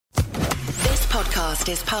podcast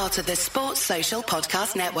is part of the Sports Social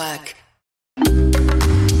Podcast Network.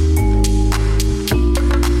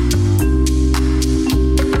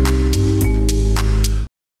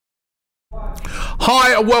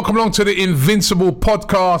 Hi, and welcome along to the Invincible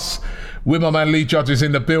podcast with my man Lee Judge is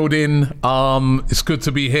in the building. It's good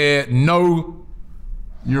to be here. No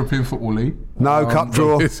European football league. No cup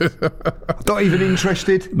draw. Not even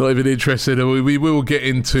interested. Not even interested. We will get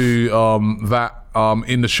into that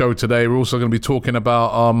in the show today. We're also going to be talking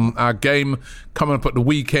about our game coming up at the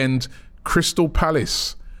weekend. Crystal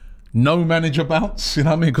Palace. No manager bounce, you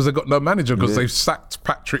know what I mean? Because they've got no manager because they've sacked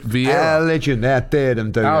Patrick Vieira. Our legend, how dare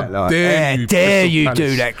them do that? How dare you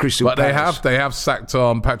do that, Crystal Palace? But they have sacked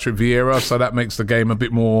Patrick Vieira, so that makes the game a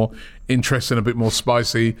bit more interesting, a bit more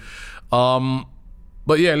spicy.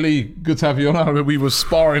 But yeah, Lee, good to have you on. I mean, we were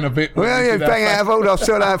sparring a bit. Well, yeah, bang out of order. I've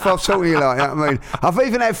still had I've talked to you like, you know what I mean? I've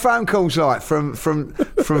even had phone calls like from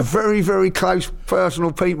very, very close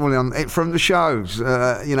personal people from the shows,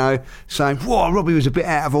 you know, saying, "Whoa, Robbie was a bit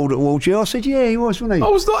out of order towards you." I said, "Yeah, he was, wasn't he?" I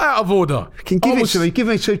was not out of order. Can give it to me. Give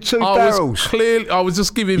me two barrels. I was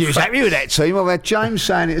just giving. You was happy with that team. I've had James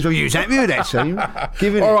saying it as well. You was happy with that team.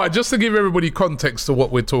 All right, just to give everybody context to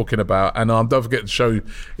what we're talking about, and don't forget the show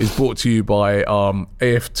is brought to you by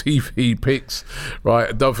AFTV Picks,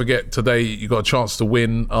 right? Don't forget today you got a chance to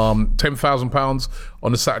win £10,000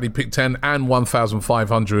 on the Saturday Pick 10 and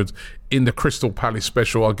 1,500 in the Crystal Palace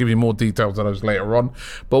special. I'll give you more details on those later on.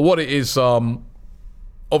 But what it is,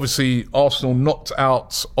 obviously Arsenal knocked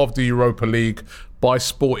out of the Europa League by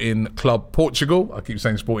Sporting Club Portugal. I keep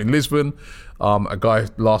saying Sporting Lisbon. A guy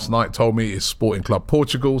last night told me it's Sporting Club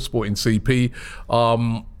Portugal, Sporting CP.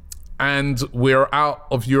 And we're out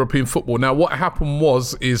of European football. Now, what happened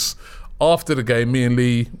is after the game, me and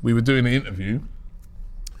Lee, we were doing an interview.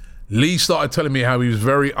 Lee started telling me how he was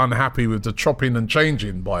very unhappy with the chopping and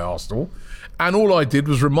changing by Arsenal. And all I did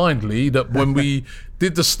was remind Lee that when we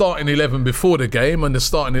did the starting 11 before the game and the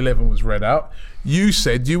starting 11 was read out, you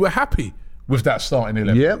said you were happy with that starting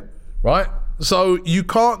 11. Yep. Right? So you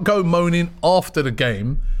can't go moaning after the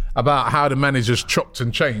game about how the manager's chopped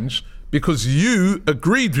and changed, because you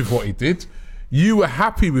agreed with what he did. You were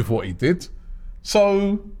happy with what he did.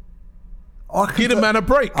 So give the man a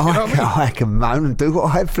break. You know what I mean? I can moan and do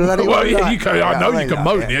what I bloody well, want. Yeah, you can. I know you can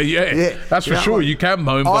moan. Yeah. That's for sure. You can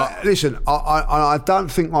moan. But listen, I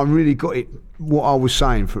don't think I really got it. What I was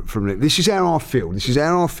saying from it. This is how I feel. This is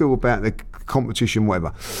how I feel about the competition.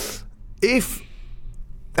 Whatever. If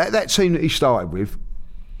that team that he started with,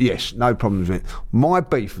 yes, no problems with it. My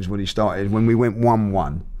beef was when he started, when we went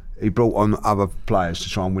 1-1. He brought on other players to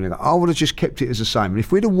try and win it. I would have just kept it as the same. And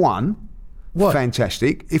if we'd have won,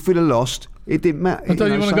 fantastic. If we'd have lost, it didn't matter. I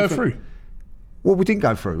don't you want to go through? Well, we didn't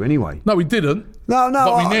go through anyway. No, we didn't. No.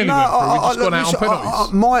 But we nearly went through. We just gone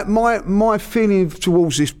out on penalties. My feeling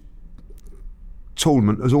towards this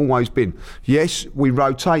tournament has always been, yes, we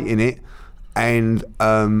rotate in it and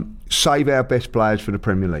save our best players for the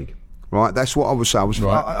Premier League. Right? That's what I would say.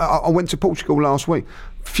 I went to Portugal last week,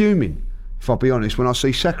 fuming. If I'll be honest, when I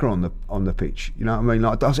see Saka on the pitch, you know what I mean?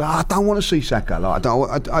 Like, I don't want to see Saka. Like,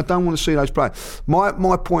 I don't want to see those players.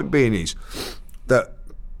 My point being is that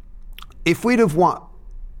if we'd have won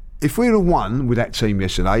with that team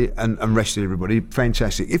yesterday and rested everybody,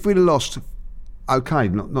 fantastic. If we'd have lost, okay,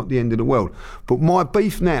 not the end of the world. But my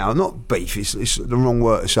beef now, not beef, it's the wrong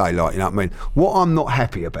word to say. Like, you know what I mean? What I'm not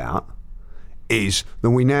happy about is that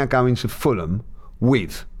we now go into Fulham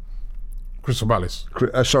with Crystal Palace.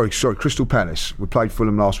 Sorry, Crystal Palace. We played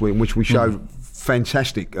Fulham last week, in which we showed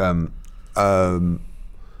fantastic,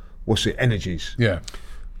 energies. Yeah.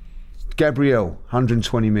 Gabriel,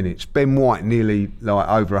 120 minutes. Ben White, nearly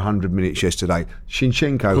over 100 minutes yesterday.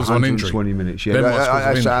 Shinchenko, 120 minutes. Yeah,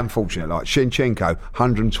 that's unfortunate. Like Shinchenko,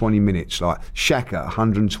 120 minutes. Like Xhaka,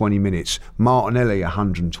 120 minutes. Martinelli,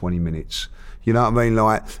 120 minutes. You know what I mean?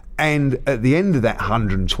 Like, and at the end of that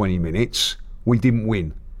 120 minutes, we didn't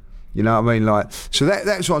win. You know what I mean? Like, so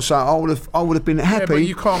that's what I'm saying. I would have been happy. Yeah, but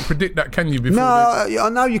you can't predict that, can you? No, I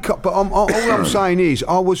know you can't. But all I'm saying is,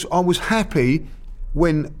 I was happy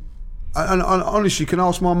when, and honestly, you can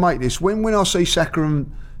ask my mate this. When I see Saka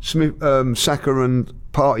and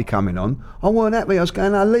Partey coming on, I weren't happy. I was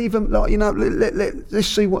going, I leave them. Like, you know, let's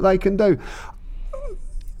see what they can do.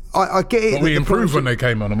 I get it. But we improved when they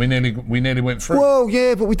came on, and we nearly went through. Well,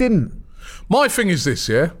 yeah, but we didn't. My thing is this,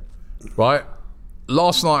 yeah, right.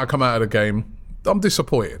 Last night I come out of the game, I'm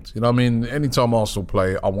disappointed. You know what I mean? Anytime Arsenal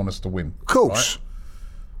play, I want us to win. Of course. Right?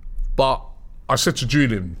 But I said to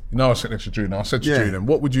Julian, I said to Julian,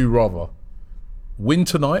 what would you rather? Win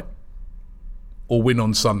tonight or win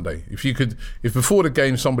on Sunday? If before the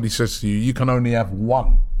game somebody says to you, you can only have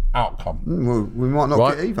one outcome. Well, we might not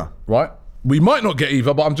Right? get either. Right? We might not get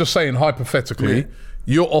either, but I'm just saying hypothetically,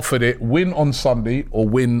 you're offered it, win on Sunday or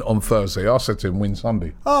win on Thursday. I said to him, win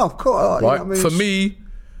Sunday. Oh, of course. Right? For me,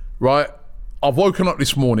 right, I've woken up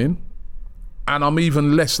this morning and I'm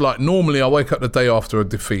even less like, normally I wake up the day after a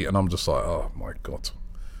defeat and I'm just like, oh my God.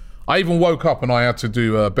 I even woke up and I had to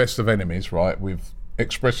do Best of Enemies, right, with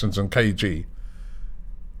Expressions and KG.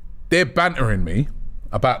 They're bantering me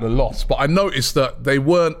about the loss, but I noticed that they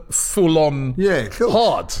weren't full on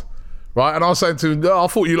hard, right? And I was saying to them, no, I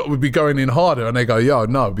thought you lot would be going in harder, and they go, yo,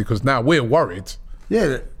 no, because now we're worried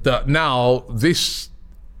that now this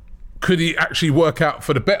could actually work out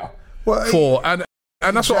for the better. Well, and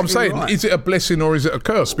that's what I'm saying. Right. Is it a blessing or is it a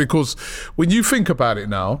curse? Because when you think about it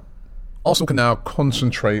now, Arsenal can now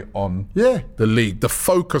concentrate on the league. The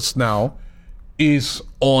focus now is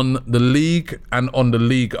on the league and on the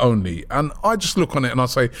league only. And I just look on it and I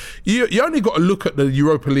say, you only got to look at the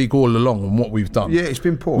Europa League all along and what we've done. Yeah, it's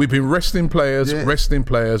been poor. We've been resting players,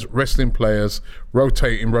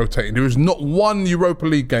 rotating. There is not one Europa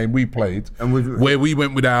League game we played where we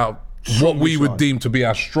went without what we would deem to be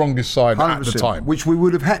our strongest side at the time. Which we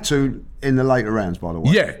would have had to in the later rounds, by the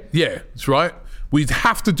way. Yeah, that's right. We'd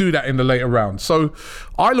have to do that in the later rounds. So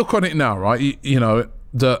I look on it now, right? You know,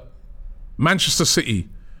 that Manchester City,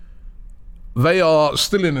 they are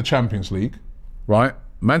still in the Champions League, right?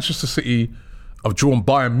 Manchester City have drawn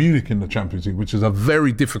Bayern Munich in the Champions League, which is a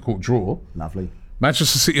very difficult draw. Lovely.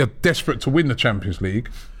 Manchester City are desperate to win the Champions League.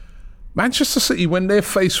 Manchester City, when they're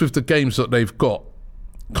faced with the games that they've got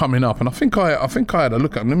coming up, and I think I had a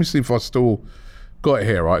look at them. Let me see if I still got it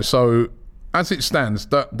here, right? So as it stands,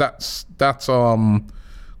 that's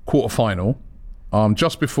quarterfinal.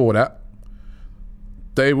 Just before that,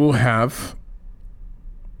 they will have,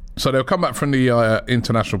 so they'll come back from the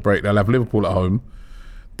international break. They'll have Liverpool at home.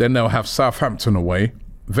 Then they'll have Southampton away.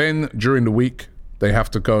 Then during the week, they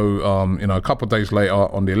have to go, a couple of days later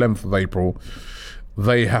on the 11th of April,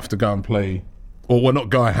 they have to go and play, or well, not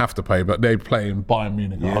go and have to play, but they play in Bayern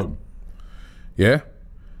Munich at home. Yeah?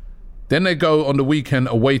 Then they go on the weekend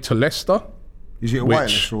away to Leicester. Is it away at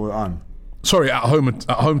Leicester or at home? Sorry, at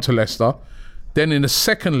home to Leicester. Then in the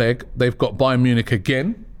second leg, they've got Bayern Munich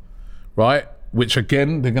again, right? Which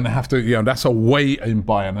again, they're going to have to, that's away in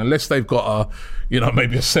Bayern. Unless they've got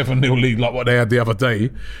maybe a 7-0 lead like what they had the other day,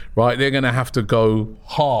 right? They're going to have to go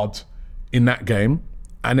hard in that game.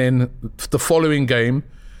 And then the following game,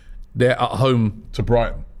 they're at home to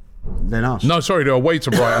Brighton. Then us. No, sorry, they're away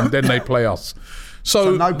to Brighton, then they play us.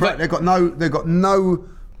 So they've got no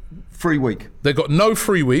free week. They've got no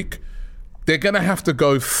free week. They're going to have to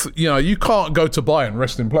go, you can't go to Bayern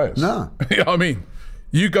resting players. No. You know what I mean?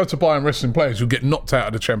 You go to Bayern resting players, you'll get knocked out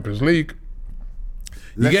of the Champions League.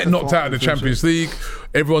 You get knocked out of the Champions League,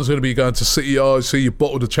 everyone's going to be going to City, so you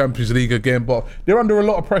bottled the Champions League again. But they're under a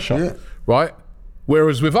lot of pressure, right?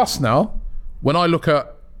 Whereas with us now, when I look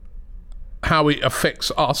at how it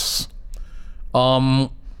affects us,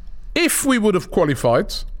 if we would have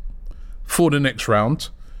qualified for the next round,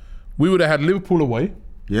 we would have had Liverpool away.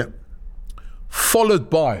 Yep. Followed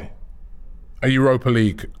by a Europa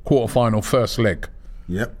League quarterfinal first leg.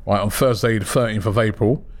 Yep. Right, on Thursday, the 13th of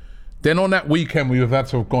April. Then on that weekend, we would have had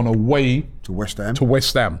to have gone away to West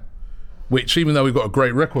Ham. Which, even though we've got a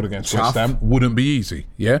great record against West Ham, wouldn't be easy.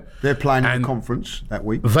 Yeah, they're playing in the conference that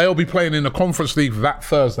week. They'll be playing in the Conference League that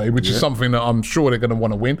Thursday, which is something that I'm sure they're going to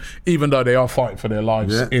want to win, even though they are fighting for their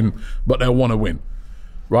lives but they'll want to win.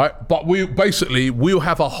 Right, but we'll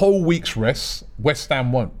have a whole week's rest. West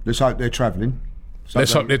Ham won't. Let's hope they're travelling.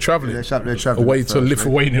 Let's hope they're travelling away to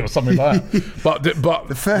Lithuania or something like that. But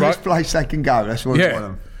the furthest place they can go. That's what we want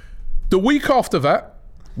them. The week after that,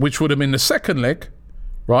 which would have been the second leg,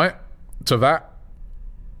 right? To that,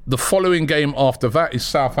 the following game after that is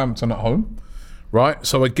Southampton at home, right?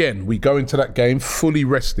 So again, we go into that game fully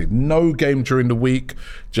rested. No game during the week.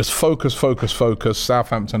 Just focus.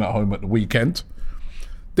 Southampton at home at the weekend.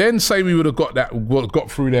 Then say we would have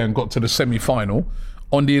got through there and got to the semi-final.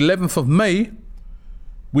 On the 11th of May,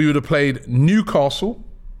 we would have played Newcastle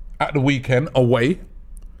at the weekend away.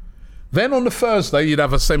 Then on the Thursday, you'd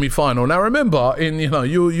have a semi-final. Now remember,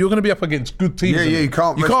 you're going to be up against good teams. Yeah, you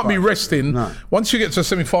can't be resting. No. Once you get to a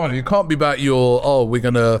semi-final, you can't be about we're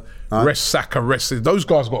going to rest Saka, rest. Those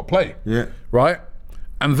guys got to play. Yeah. Right?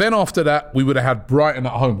 And then after that, we would have had Brighton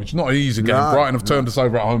at home, which is not an easy game. Brighton have turned us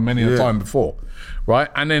over at home many a time before. Right?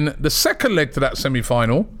 And then the second leg to that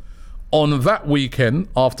semi-final, on that weekend,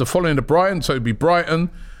 after following the Brighton, so it'd be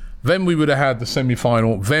Brighton, then we would have had the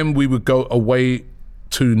semi-final, then we would go away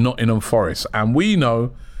to Nottingham Forest. And we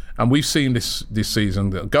know, And we've seen this season,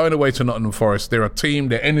 going away to Nottingham Forest, they're a team,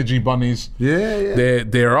 they're energy bunnies. Yeah.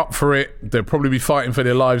 They're up for it. They'll probably be fighting for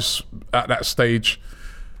their lives at that stage.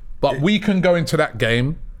 But we can go into that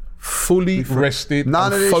game fully rested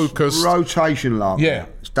None and of focused. this rotation, like Yeah.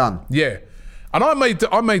 it's done. Yeah. And I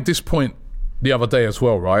made this point the other day as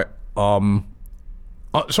well, right?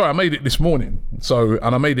 Sorry, I made it this morning. And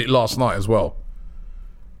I made it last night as well.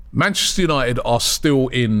 Manchester United are still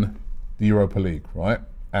in the Europa League, right?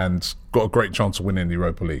 And got a great chance of winning the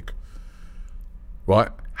Europa League, right?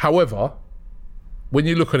 However, when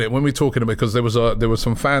you look at it, when we're talking about, because there were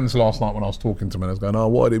some fans last night when I was talking to them, and I was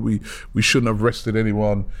going, why did we shouldn't have rested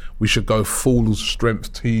anyone. We should go full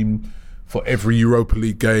strength team for every Europa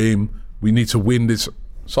League game. We need to win this.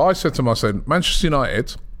 So I said to them, I said, Manchester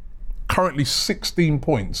United, currently 16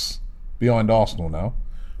 points behind Arsenal now.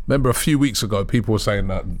 Remember a few weeks ago, people were saying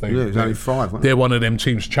that it's only 5. They're one of them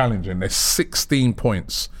teams challenging. They're 16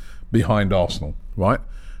 points behind Arsenal, right?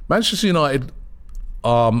 Manchester United,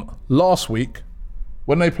 last week,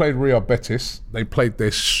 when they played Real Betis, they played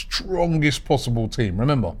their strongest possible team.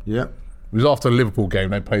 Remember? Yeah. It was after the Liverpool game.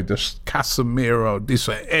 They played this Casemiro,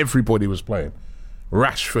 everybody was playing.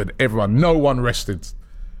 Rashford, everyone. No one rested.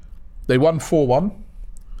 They won 4-1.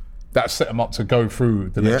 That set them up to go through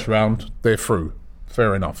the next round. They're through.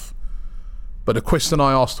 Fair enough. But the question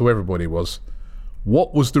I asked to everybody was,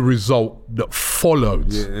 what was the result that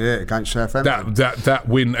followed against Southampton? That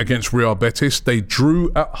win against Real Betis? They drew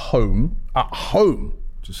at home to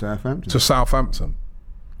Southampton.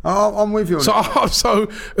 Oh, I'm with you on that. So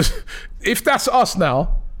if that's us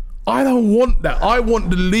now, I don't want that. I want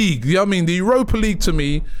the league. You know what I mean? The Europa League to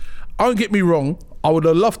me, don't get me wrong, I would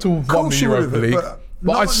have loved to have won the Europa League.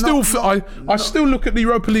 But I still look at the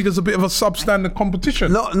Europa League as a bit of a substandard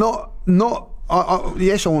competition. Yes,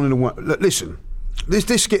 I wanted to win. Look, listen,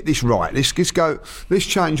 let's get this right. Let's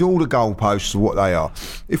change all the goalposts to what they are.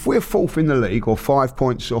 If we're 4th in the league or 5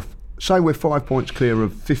 points off, say we're 5 points clear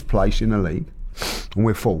of 5th place in the league, and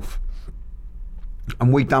we're 4th,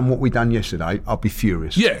 and we done what we done yesterday, I'd be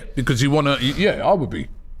furious. Yeah, because you want to. Yeah, I would be.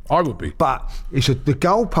 But the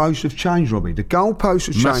goalposts have changed, Robbie. The goalposts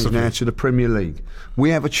have changed Massively. now to the Premier League. We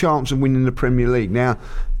have a chance of winning the Premier League. Now,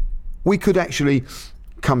 we could actually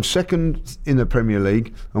come second in the Premier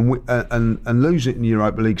League and lose it in the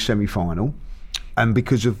Europa League semi-final, and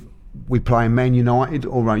because of we playing Man United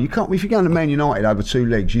or Roma. You can't, if you're going to Man United over 2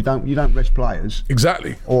 legs, you don't rest players.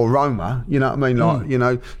 Exactly. Or Roma, you know what I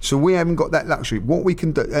mean? So we haven't got that luxury. What we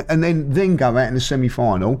can do, and then go out in the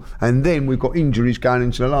semi-final, and then we've got injuries going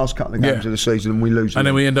into the last couple of games of the season, and we lose. And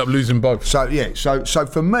then we end up losing both. So so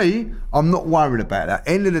for me, I'm not worried about that.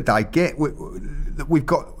 End of the day, we've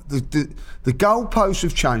got the goalposts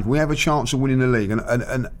have changed. We have a chance of winning the league,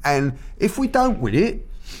 and if we don't win it,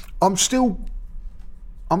 I'm still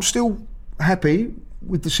happy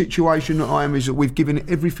with the situation that I am, is that we've given it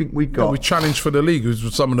everything we've got. We challenged for the league. It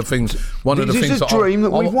was some of the things. This is a dream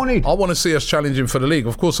that we've wanted. I want to see us challenging for the league.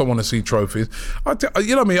 Of course, I want to see trophies.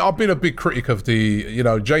 You know what I mean? I've been a big critic of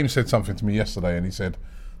James said something to me yesterday, and he said,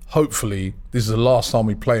 hopefully, this is the last time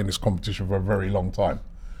we play in this competition for a very long time.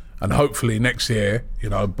 And hopefully next year,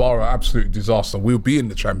 bar an absolute disaster, we'll be in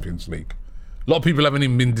the Champions League. A lot of people haven't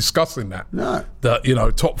even been discussing that. No.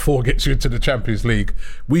 That, top 4 gets you into the Champions League.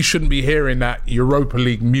 We shouldn't be hearing that Europa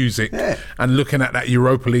League music and looking at that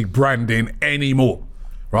Europa League branding anymore,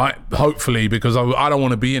 right? Hopefully, because I don't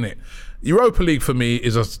want to be in it. Europa League for me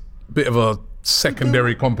is a bit of a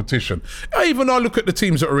secondary competition. Even I look at the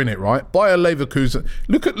teams that are in it, right? Bayer Leverkusen.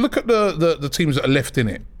 Look at the teams that are left in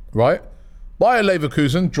it, right? Bayer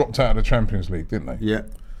Leverkusen dropped out of the Champions League, didn't they? Yeah.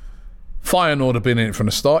 Feyenoord have been in it from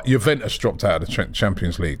the start. Juventus dropped out of the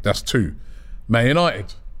Champions League. That's 2. Man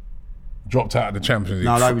United dropped out of the Champions League.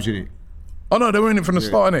 No, they was in it. Oh no, they were in it from the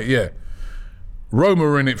start, innit? Yeah. Roma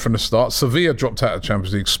were in it from the start. Sevilla dropped out of the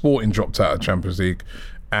Champions League. Sporting dropped out of the Champions League.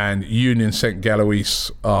 And Union St.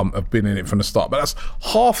 Galois have been in it from the start. But that's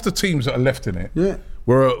half the teams that are left in it. Yeah.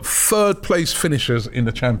 Were 3rd place finishers in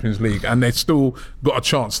the Champions League, and they've still got a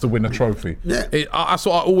chance to win a trophy. Yeah. That's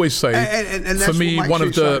what I always say. And that's for me, what makes one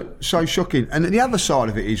of the so shocking. And the other side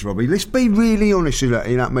of it is, Robbie, let's be really honest with that.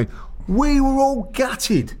 You know what I mean? We were all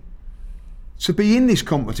gutted to be in this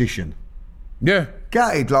competition. Yeah.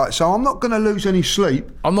 Gutted, so I'm not going to lose any sleep.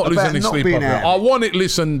 I'm not losing any sleep over it. out. I want it.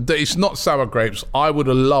 Listen, that it's not sour grapes. I would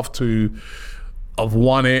have loved to have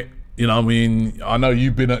won it. You know what I mean? I know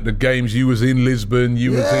you've been at the games. You was in Lisbon.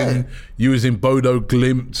 You was in Bodo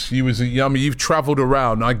Glimt. You've travelled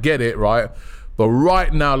around. I get it, right? But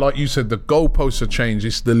right now, like you said, the goalposts have changed.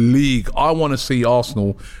 It's the league. I want to see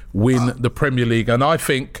Arsenal win the Premier League, and I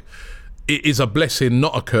think it is a blessing,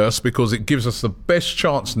 not a curse, because it gives us the best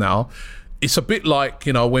chance now. It's a bit like,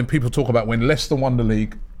 you know, when people talk about when Leicester won the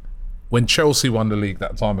league, when Chelsea won the league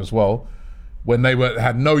that time as well, when they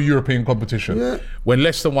had no European competition. Yeah. When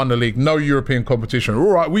Leicester won the league, no European competition.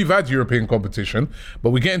 All right, we've had European competition,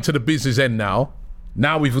 but we're getting to the business end now.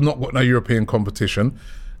 Now we've not got no European competition.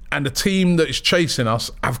 And the team that is chasing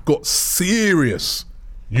us have got serious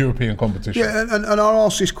European competition. Yeah, and I'll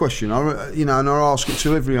ask this question, and I'll ask it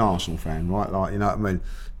to every Arsenal fan, right? Like, you know what I mean?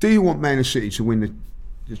 Do you want Man City to win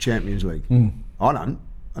the Champions League? I don't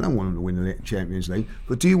want them to win the Champions League.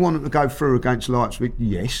 But do you want them to go through against Leipzig?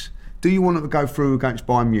 Yes. Do you want them to go through against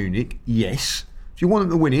Bayern Munich? Yes. Do you want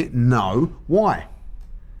them to win it? No. Why?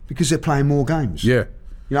 Because they're playing more games. Yeah.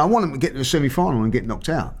 You know, I want them to get to the semi-final and get knocked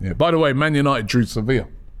out. Yeah. By the way, Man United drew Sevilla.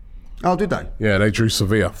 Oh, did they? Yeah, they drew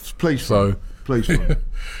Sevilla. Please. So, please. you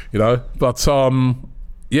know, but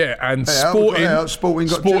yeah, and Sporting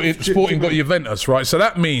got Juventus, right? So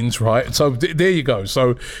that means, right? So there you go.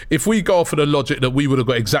 So if we go off of the logic that we would have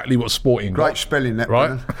got exactly what Sporting got, great spelling that,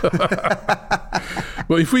 right?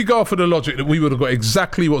 But if we go off of the logic that we would have got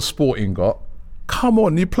exactly what Sporting got, come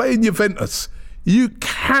on, you're playing Juventus. You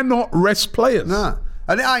cannot rest players. No.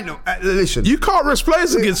 And it ain't, listen. You can't rest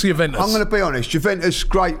players against Juventus. I'm going to be honest. Juventus,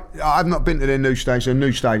 great. I've not been to their new stadium. Their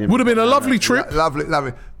new stadium would have been a lovely trip. Lovely.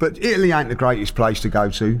 But Italy ain't the greatest place to go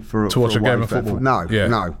to watch a game of football.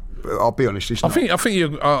 No. I'll be honest. It's not. I think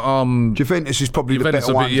you. Juventus is probably Juventus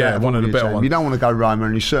the better one. Yeah, one of the better ones. You don't want to go Roma,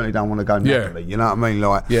 and you certainly don't want to go Napoli. You know what I mean?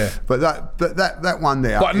 Like, yeah. But that one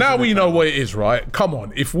there. But now we know what it is, right? Come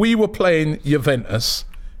on. If we were playing Juventus,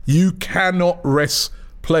 you cannot rest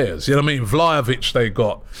players. You know what I mean? Vlahovic,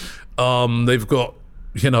 they've got,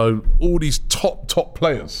 you know, all these top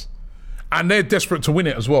players. And they're desperate to win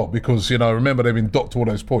it as well because, you know, remember they've been docked all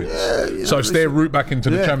those points. Yeah, so it's their route back into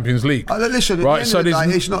the Champions League. Listen, right? At the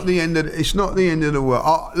end of the day, it's not the end of the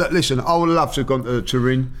world. Listen, I would love to have gone to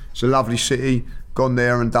Turin. It's a lovely city. Gone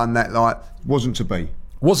there and done that. Like, wasn't to be.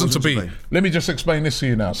 Wasn't to be. Let me just explain this to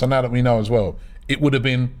you now. So now that we know as well, it would have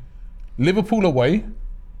been Liverpool away,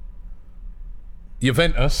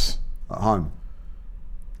 Juventus at home.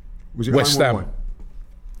 Was it West Ham?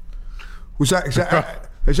 Was that?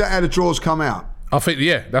 Is that how the draws come out? I think,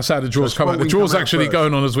 yeah, that's how the draws come out. The draws actually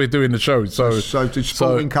going on as we're doing the show. So did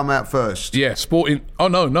Sporting come out first? Yeah, Sporting. Oh,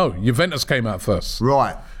 no. Juventus came out first.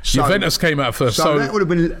 Right. Juventus came out first. So that would have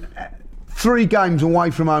been 3 games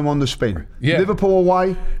away from home on the spin. Yeah. Liverpool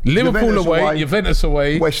away, Juventus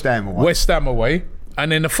away, West Ham away.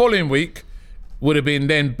 And then the following week would have been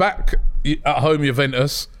then back at home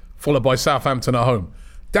Juventus, followed by Southampton at home.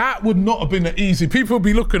 That would not have been easy. People would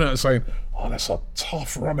be looking at it saying, oh, that's a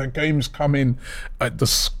tough run of games coming at the,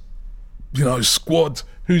 squad.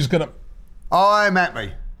 Who's going to... I'm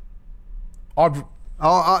happy.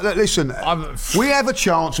 Listen, we have a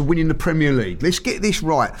chance of winning the Premier League. Let's get this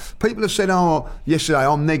right. People have said, yesterday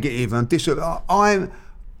I'm negative and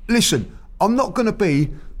listen, I'm not going to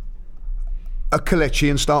be a Kelechi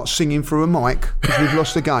and start singing through a mic because we've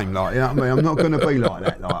lost the game. Like, you know what I mean? I'm not going to be like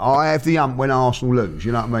that. Like, I have the ump when Arsenal lose.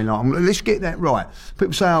 You know what I mean? Like, let's get that right.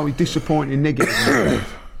 People say, "Oh, we're disappointing,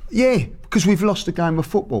 negative." Yeah, because we've lost the game of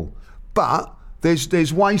football. But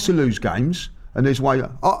there's ways to lose games, and there's ways.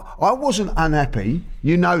 I wasn't unhappy.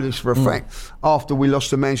 You know this for a fact. After we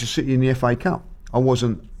lost to Manchester City in the FA Cup, I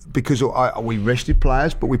wasn't. Because we rested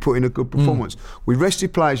players, but we put in a good performance. We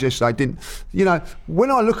rested players yesterday.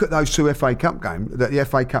 When I look at those 2 FA Cup games, the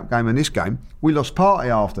FA Cup game and this game, we lost Partey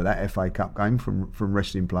after that FA Cup game from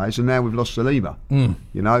resting players, and now we've lost Saliba.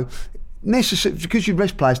 You know, because you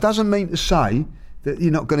rest players doesn't mean to say that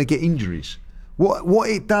you're not going to get injuries. What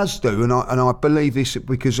it does do, and I believe this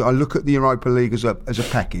because I look at the Europa League as a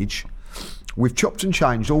package. We've chopped and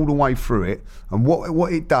changed all the way through it, and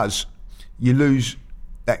what it does, you lose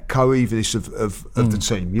that cohesiveness of the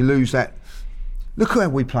team. You lose that. Look how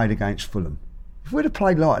we played against Fulham. If we'd have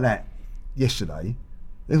played like that yesterday,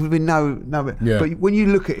 there would have been no. Yeah. But when you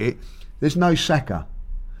look at it, there's no Saka,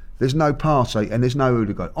 there's no Partey, and there's no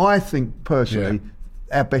Odegaard. I think personally,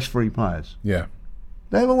 our best 3 players. Yeah.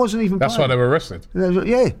 They wasn't even. That's playing. why they were rested.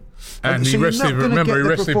 Yeah. And he rested. Remember,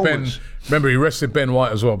 he rested Ben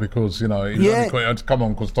White as well because he only had to come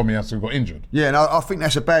on because Tomiyasu got injured. Yeah, and I think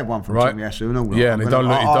that's a bad one from Tomiyasu and all that. Yeah, and he don't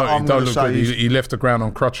look good. He left the ground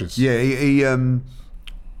on crutches. Yeah, he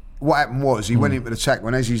what happened was he went into the attack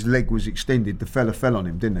when as his leg was extended, the fella fell on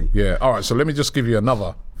him, didn't he? Yeah. All right. So let me just give you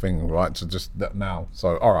another thing, right? To just that now.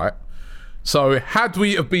 So all right. So had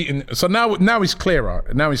we have beaten, so now it's clearer.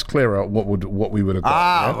 Now it's clearer what we would have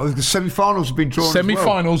got. Well, the semi-finals have been drawn.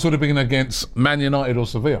 Semi-finals would have been against Man United or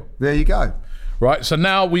Sevilla. There you go. Right. So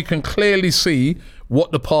now we can clearly see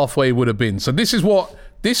what the pathway would have been. So this is what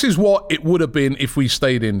it would have been if we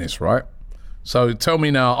stayed in this, right? So tell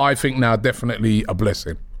me now, I think now definitely a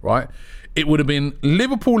blessing, right? It would have been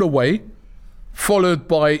Liverpool away, followed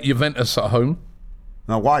by Juventus at home.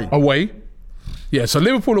 Away. Yeah, so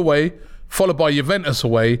Liverpool away, followed by Juventus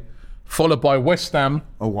away, followed by West Ham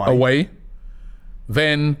away.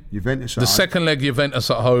 Then Juventus the second leg, Juventus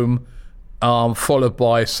at home, followed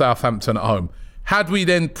by Southampton at home. Had we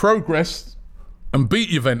then progressed and beat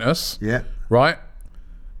Juventus, right?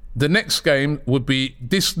 The next game would be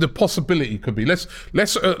this. The possibility could be let's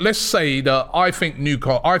say that I think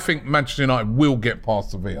Manchester United will get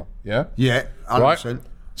past Sevilla. Yeah. Yeah. 100%. Right.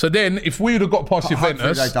 So then, if we would have got past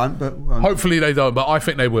Juventus, hopefully they don't, but I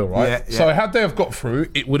think they will. Right. Yeah. So had they have got through,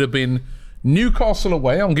 it would have been Newcastle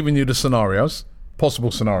away. I'm giving you the scenarios,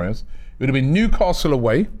 possible scenarios. It would have been Newcastle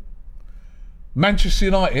away, Manchester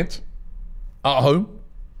United at home.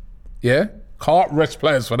 Yeah. Can't rest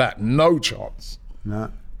players for that. No chance.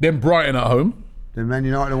 No. Then Brighton at home. Then Man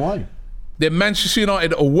United away. Then Manchester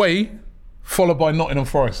United away, followed by Nottingham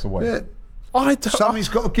Forest away. Yeah. Something's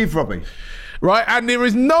got to give, Robbie. Right, and there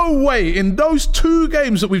is no way in those two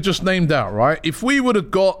games that we've just named out, right, if we would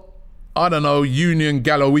have got, I don't know, Union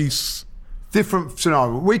Galois. Different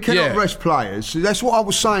scenario. We cannot rest players. So that's what I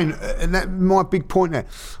was saying, and that's my big point there.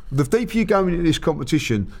 The deeper you go into this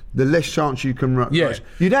competition, the less chance you can rest.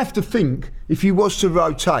 You'd have to think, if you was to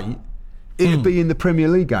rotate, it'd be in the Premier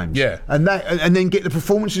League games. Yeah. And then get the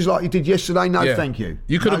performances like you did yesterday. No, thank you.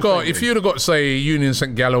 You could have got, if you'd have got, say, Union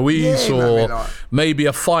St. Galois or maybe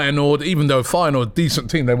a Feyenoord, even though Feyenoord, decent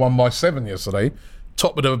team, they won by 7 yesterday,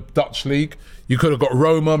 top of the Dutch league. You could have got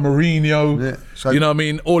Roma, Mourinho, you know what I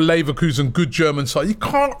mean? Or Leverkusen, good German side. You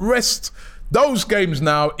can't rest. Those games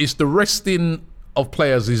now, is the resting of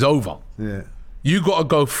players is over. Yeah. You got to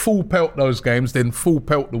go full pelt those games, then full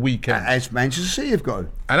pelt the weekend. As Manchester City have got.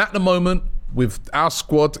 And at the moment, with our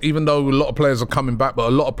squad, even though a lot of players are coming back, but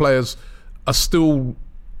a lot of players are still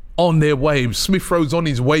on their way. Smith Rowe's on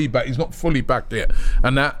his way back. He's not fully back yet.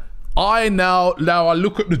 And that, I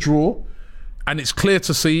look at the draw, and it's clear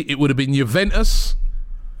to see it would have been Juventus,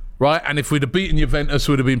 right? And if we'd have beaten Juventus,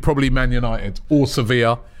 it would have been probably Man United or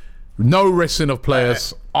Sevilla. No resting of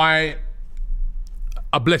players.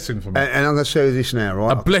 A blessing for me. And I'm going to say this now,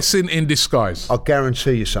 right? A blessing in disguise. I'll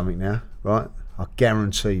guarantee you something now, right? I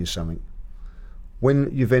guarantee you something.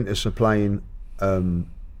 When Juventus are playing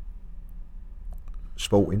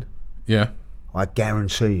Sporting, I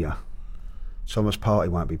guarantee you Thomas Partey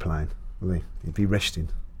won't be playing, will he? He'll be resting.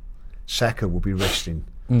 Saka will be resting.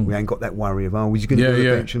 We ain't got that worry of, he's going to do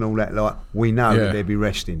the bench and all that. Like, we know that they'll be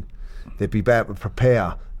resting. They'll be able to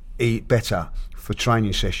prepare, eat better for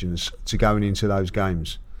training sessions to going into those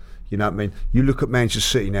games. You know what I mean? You look at Manchester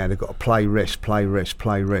City now, they've got to play, rest, play, rest,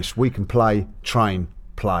 play, rest. We can play, train,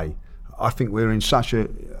 play. I think we're in such a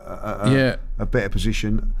better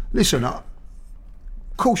position. Listen, of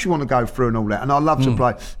course you want to go through and all that, and I love to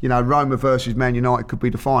play, you know, Roma versus Man United could be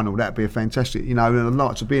the final. That'd be a fantastic, you know, and I'd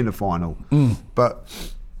like to be in the final. But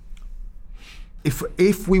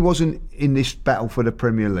if we wasn't in this battle for the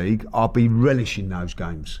Premier League, I'd be relishing those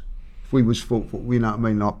games. We was fought, you know what I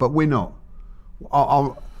mean? Like, but we're not.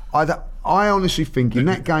 I honestly think in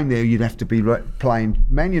that game there, you'd have to be playing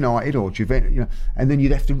Man United or Juventus, you know, and then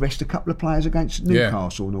you'd have to rest a couple of players against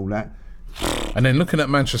Newcastle and all that. And then looking at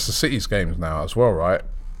Manchester City's games now as well, right?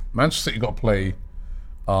 Manchester City got to play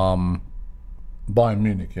Bayern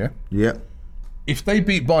Munich, yeah? Yeah. If they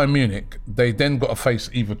beat Bayern Munich, they then got to face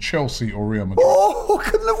either Chelsea or Real Madrid. Oh,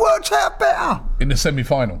 couldn't have worked out better. In the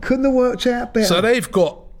semi-final. Couldn't have worked out better. So they've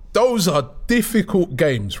got, those are difficult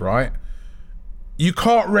games, right? You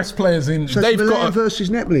can't rest players in. So they've got versus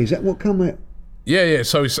Napoli. Is that what come out? Yeah.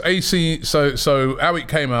 So it's AC. So how it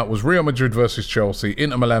came out was Real Madrid versus Chelsea,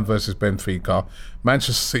 Inter Milan versus Benfica,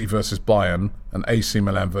 Manchester City versus Bayern, and AC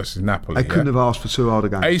Milan versus Napoli. They couldn't have asked for too hard a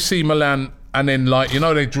game. AC Milan, and then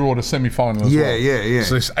they draw the semi-final as well. Yeah.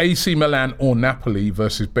 So it's AC Milan or Napoli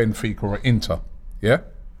versus Benfica or Inter. Yeah.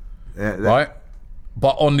 Right.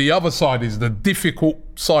 But on the other side is the difficult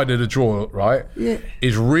side of the draw, right? Yeah.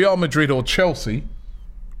 Is Real Madrid or Chelsea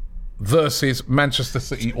versus Manchester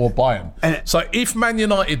City or Bayern. So if Man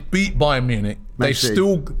United beat Bayern Munich, Man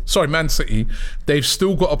City, they've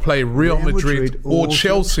still got to play Real Madrid or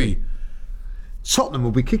Chelsea. Tottenham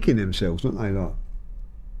will be kicking themselves, don't they? Like,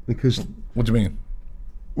 because what do you mean?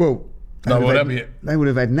 Well, they would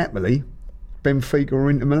have had Napoli, Benfica or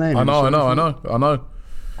Inter Milan. I know.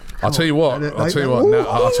 I'll tell you what. I'll tell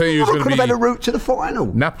you who's going to be. Could have had a route to the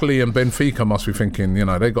final. Napoli and Benfica must be thinking,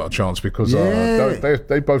 they got a chance because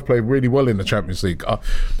they both play really well in the Champions League.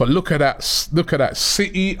 But look at that.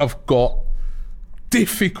 City have got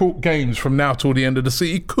difficult games from now till the end of the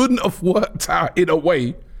season. He couldn't have worked out in a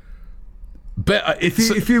way better.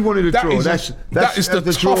 If you wanted a draw, that is the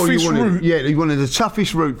toughest route. Yeah, he wanted the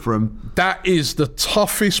toughest route for him. That is the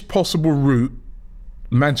toughest possible route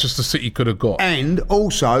Manchester City could have got. And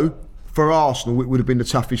also, for Arsenal, it would have been the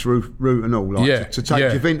toughest route and all. To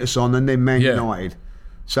take Juventus on and then Man United.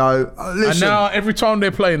 So, listen. And now, every time they're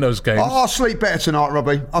playing those games... I'll sleep better tonight,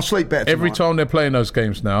 Robbie. I'll sleep better tonight. Every time they're playing those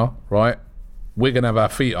games now, right, we're going to have our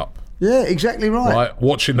feet up. Yeah, exactly right. Right,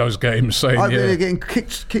 watching those games, saying, they're getting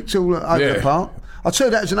kicked all over the park. I'll tell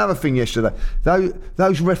you, that was another thing yesterday.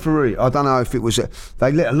 Those referees, I don't know if it was...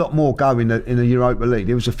 they let a lot more go in the Europa League.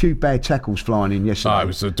 There was a few bad tackles flying in yesterday. I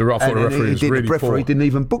thought the referee was really poor. He didn't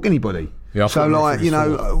even book anybody. Yeah, so, like, you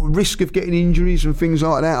know, risk of getting injuries and things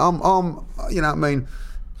like that. I'm you know what I mean...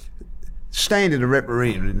 Standing a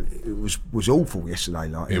referee, it was awful yesterday.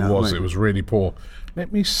 Like, it was really poor.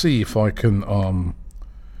 Let me see if I can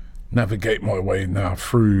navigate my way now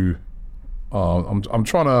through. I'm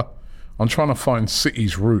trying to find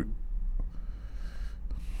City's route.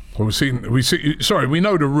 Well, we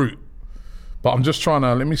know the route, but I'm just trying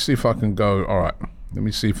to. Let me see if I can go. All right, let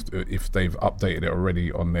me see if they've updated it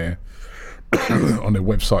already on their on their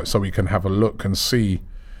website, so we can have a look and see.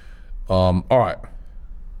 All right.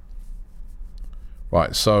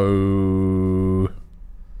 Right, so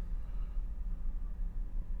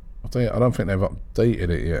I don't think they've updated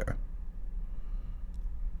it yet.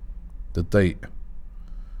 The date.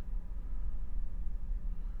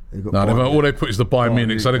 All they put is the Bayern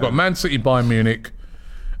Munich. So they've got Man City, Bayern Munich.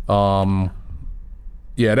 Yeah,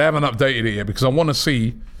 they haven't updated it yet because I want to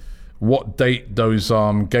see what date those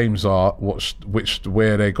games are,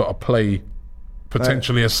 where they got to play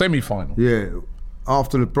potentially a semi-final. Yeah.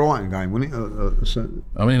 After the Brighton game, wasn't it?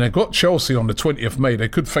 I mean, they got Chelsea on the 20th of May. They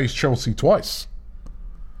could face Chelsea twice.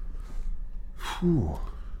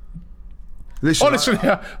 Listen, honestly,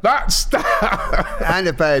 that's and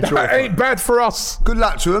a bad draw. That ain't bad for us. Good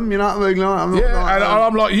luck to them, you know what I mean?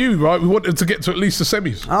 I'm like you, right? We wanted to get to at least the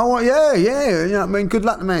semis. Oh, well, yeah. You know what I mean? Good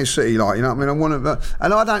luck to Man City, like, you know what I mean?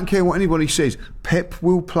 And I don't care what anybody says. Pep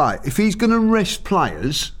will play. If he's going to rest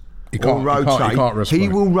players... He will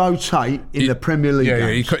rotate in the Premier League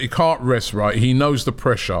games. He can't rest, right? He knows the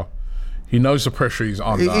pressure. He knows the pressure he's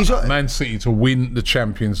under. Man City to win the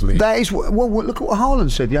Champions League. That is well. Look at what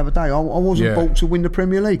Haaland said the other day. I wasn't bought to win the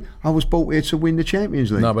Premier League. I was bought here to win the Champions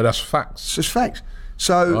League. No, but that's facts. It's just facts.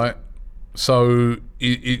 So, right. So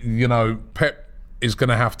you know, Pep is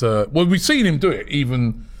going to have to. Well, we've seen him do it.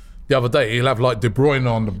 Even the other day, he'll have like De Bruyne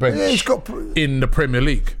on the bench in the Premier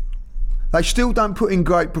League. They still don't put in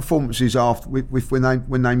great performances after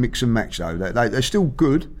when they mix and match though. They're still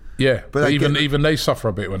good. Yeah, but even they suffer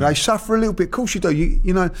a bit when they suffer a little bit. Of course you do.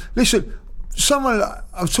 You know. Listen, I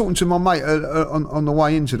was talking to my mate on the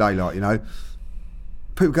way in today. Like, you know,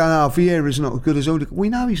 people going, "Oh, Vieira's not as good as Odegaard." We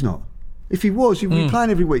know he's not. If he was, he'd be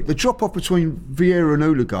playing every week. The drop off between Vieira and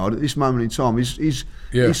Odegaard at this moment in time is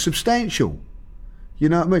substantial. You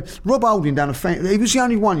know what I mean? Rob Holding done he was the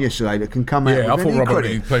only one yesterday that can come out. Yeah, I thought Rob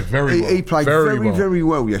Holding played very well. He played very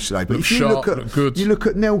well yesterday. But if you look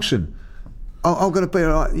at Nelson, I'm going to be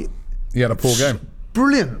like. He had a poor game.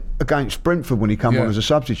 Brilliant against Brentford when he came on as a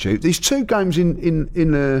substitute. These two games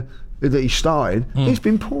that he started, he's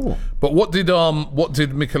been poor. But what did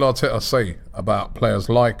Mikel Arteta say about players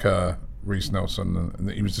like Reece Nelson? And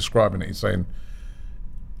he was describing it.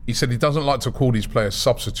 He said he doesn't like to call these players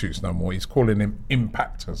substitutes no more. He's calling them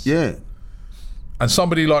impactors. Yeah. And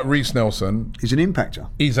somebody like Reece Nelson... He's an impactor.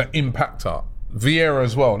 He's an impactor. Vieira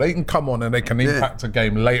as well. They can come on and they can impact a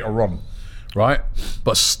game later on, right?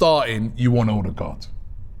 But starting, you want Odegaard.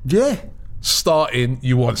 Yeah. Starting,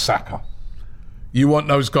 you want Saka. You want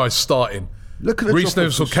those guys starting. Look at the Reece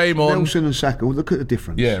Nelson came on. Nelson and Saka, look at the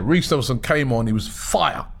difference. Yeah, Reece Nelson came on. He was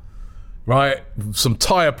fire, right? Some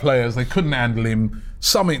tired players. They couldn't handle him.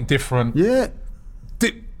 Something different. Yeah.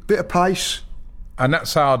 Bit of pace. And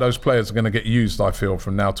that's how those players are going to get used, I feel,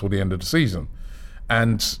 from now till the end of the season.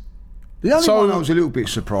 And the only one I was a little bit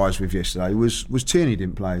surprised with yesterday was Tierney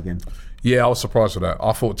didn't play again. Yeah, I was surprised with that.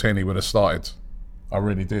 I thought Tierney would have started. I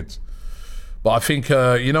really did. But I think,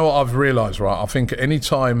 you know what I've realised, right? I think any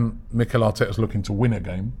time Mikel Arteta's looking to win a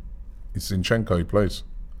game, it's Zinchenko who plays.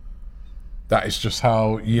 That is just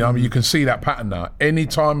how, you know, you can see that pattern now. Any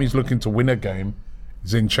time he's looking to win a game,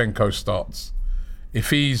 Zinchenko starts. If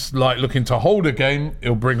he's like looking to hold a game,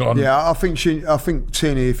 he'll bring on. Yeah, I think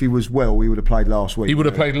Tierney, if he was well, he would have played last week. He would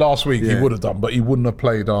have played last week. Yeah. He would have done, but he wouldn't have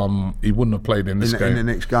played. He wouldn't have played in this game. In the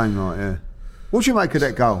next game, right? Yeah. What do you make of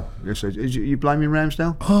that goal? You blaming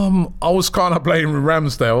Ramsdale? I was kind of blaming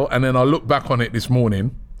Ramsdale, and then I looked back on it this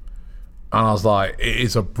morning, And I was like, it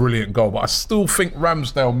is a brilliant goal. But I still think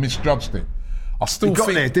Ramsdale misjudged it. He got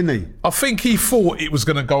there, didn't he? I think he thought it was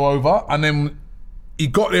going to go over, and then he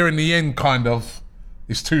got there in the end, kind of.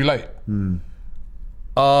 It's too late.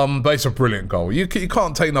 But it's a brilliant goal. You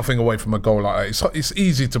can't take nothing away from a goal like that. It's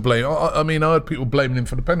easy to blame. I mean, I heard people blaming him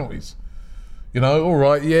for the penalties. All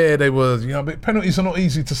right, yeah, they were, but penalties are not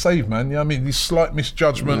easy to save, man. I mean, these slight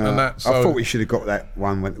misjudgment and that. So, I thought he should have got that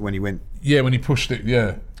one when he went. Yeah, when he pushed it,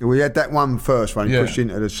 yeah. We had that one first when he pushed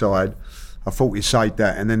into the side. I thought he saved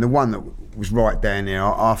that, and then the one that was right down there,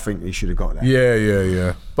 I think he should have got that.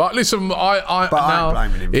 Yeah. But listen, I ain't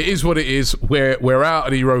blaming him. It is what it is. We're out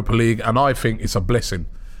of the Europa League, and I think it's a blessing,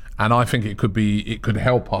 and I think it could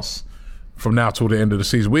help us from now till the end of the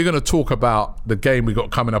season. We're going to talk about the game we got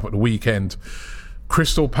coming up at the weekend,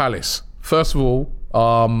 Crystal Palace. First of all,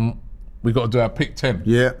 we got to do our pick 10.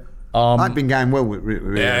 Yeah. I've been going well with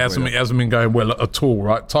it. It hasn't been going well at all,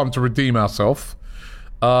 right? Time to redeem ourselves.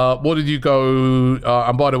 What did you go?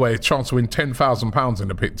 And by the way, a chance to win £10,000 in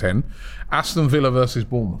the pick 10. Aston Villa versus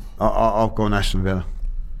Bournemouth. I've gone Aston Villa.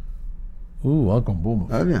 Ooh, I've gone Bournemouth.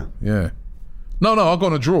 Oh yeah. Yeah. No, I've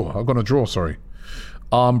gone a draw. Sorry.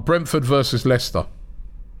 Brentford versus Leicester.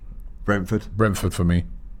 Brentford for me.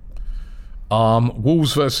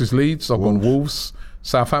 Wolves versus Leeds. I've gone Wolves.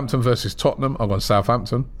 Southampton versus Tottenham. I've gone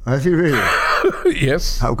Southampton. Have you really?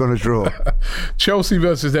 Yes. I've gone a draw. Chelsea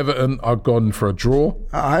versus Everton. I've gone for a draw.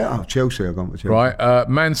 Chelsea. I've gone for Chelsea. Right.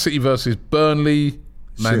 Man City versus Burnley.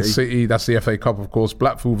 Man City. That's the FA Cup, of course.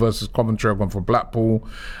 Blackpool versus Coventry. I've gone for Blackpool.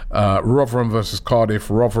 Rotherham versus Cardiff.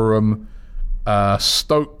 Rotherham.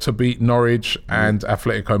 Stoke to beat Norwich, and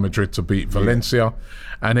Atletico Madrid to beat Valencia.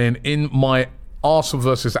 And then in my Arsenal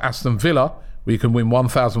versus Aston Villa, we can win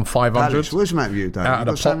 1,500. Where's the matter with you, Dave? You've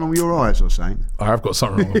got something wrong with your eyes or something? I have got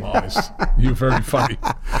something wrong with my eyes. You're very funny.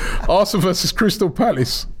 Arsenal versus Crystal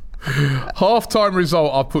Palace. Half-time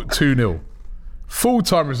result, I'll put 2-0.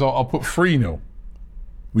 Full-time result, I'll put 3-0.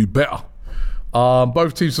 We better.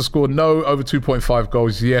 Both teams to score no over 2.5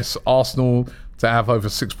 goals. Yes. Arsenal to have over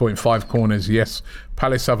 6.5 corners. Yes.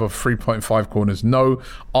 Palace have over 3.5 corners. No.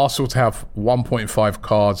 Arsenal to have 1.5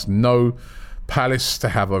 cards. No. Palace to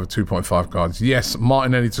have over 2.5 cards. Yes.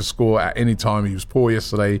 Martinelli to score at any time. He was poor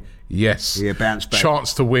yesterday. Yes. Yeah, bounce back.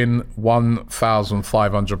 Chance to win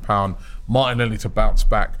 £1,500. Martinelli to bounce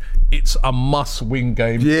back. It's a must-win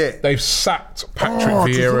game. Yeah. They've sacked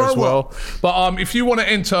Patrick Vieira as well. But if you want to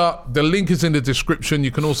enter, the link is in the description.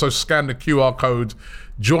 You can also scan the QR code.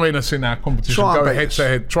 Join us in our competition. Go head to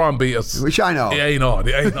head. Try and beat us. Which ain't hard. It ain't hard.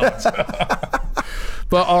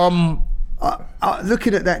 But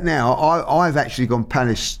looking at that now, I've actually gone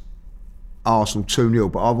Palace Arsenal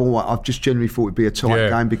 2-0, but I've just generally thought it'd be a tight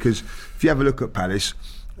game, because if you have a look at Palace,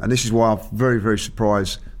 and this is why I'm very, very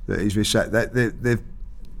surprised that he's reset, that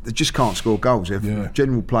they just can't score goals. Their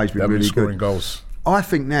general play's been really scoring good. Goals. I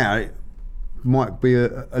think now it might be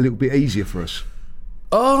a little bit easier for us.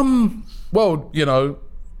 Well,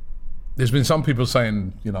 there's been some people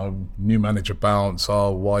saying, new manager bounce.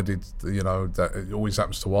 Oh, why did, that it always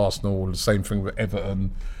happens to Arsenal. The same thing with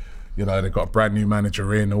Everton. They've got a brand new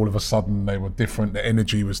manager in. All of a sudden, they were different. The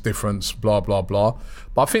energy was different, blah, blah, blah.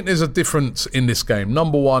 But I think there's a difference in this game.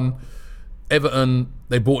 Number one, Everton,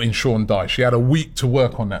 they brought in Sean Dyche. He had a week to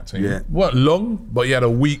work on that team. It weren't long, but he had a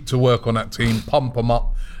week to work on that team, pump them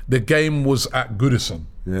up. The game was at Goodison.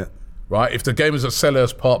 Yeah. Right? If the game was at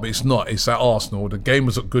Selhurst Park, but it's not, it's at Arsenal. The game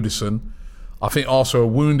was at Goodison. I think Arsenal are a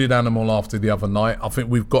wounded animal after the other night. I think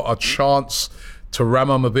we've got a chance to ram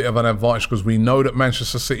them a bit of an advantage, because we know that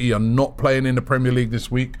Manchester City are not playing in the Premier League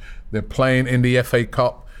this week. They're playing in the FA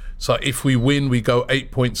Cup. So if we win, we go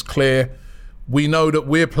 8 points clear. We know that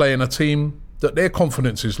we're playing a team that their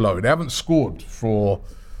confidence is low. They haven't scored for,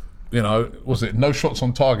 was it no shots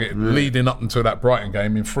on target leading up until that Brighton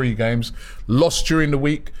game in 3 games. Lost during the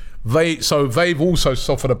week. They've also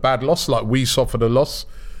suffered a bad loss, like we suffered a loss.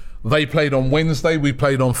 They played on Wednesday, we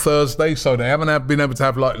played on Thursday, so they haven't been able to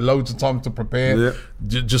have loads of time to prepare.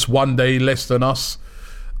 Just one day less than us.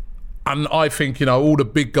 And I think, all the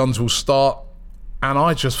big guns will start, and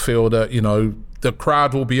I just feel that, the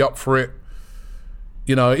crowd will be up for it.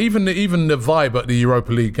 Even the vibe at the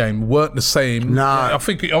Europa League game weren't the same. No. I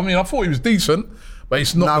thought he was decent, but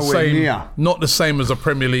it's not the same. Not the same as a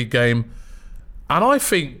Premier League game. And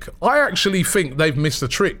I actually think they've missed a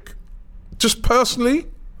trick. Just personally,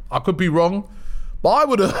 I could be wrong, but I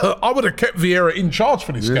would have kept Vieira in charge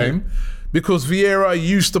for this game, because Vieira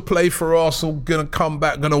used to play for Arsenal, gonna come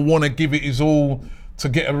back, gonna want to give it his all to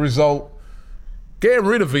get a result. Getting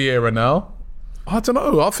rid of Vieira now, I don't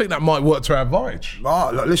know. I think that might work to our advantage.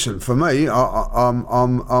 Look, listen, for me,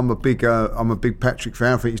 I'm a big Patrick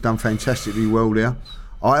fan. I think he's done fantastically well there.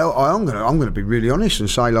 I'm gonna be really honest and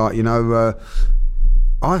say, like, you know,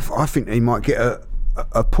 I think he might get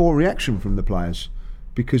a poor reaction from the players,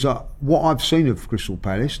 because what I've seen of Crystal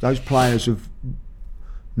Palace, those players have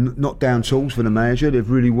not down tools for the manager. They've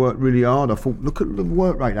really worked really hard. I thought, look at the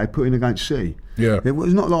work rate they put in against City. Yeah, it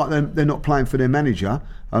was not like they're not playing for their manager,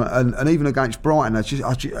 and even against Brighton,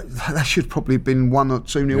 that should probably have been 1 or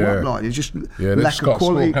 2-0 up. Like, it's just lack of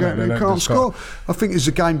quality. They can't score. I think there's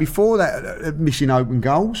a game before that missing open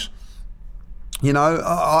goals. You know,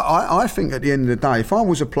 I think at the end of the day, if I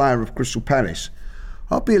was a player of Crystal Palace,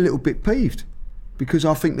 I'd be a little bit peeved, because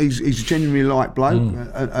I think he's a genuinely light bloke,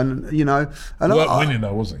 and you know, and weren't winning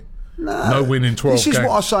though, was he? No winning 12 This is games.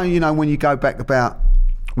 what I say. You know, when you go back about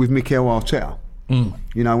with Mikel Arteta,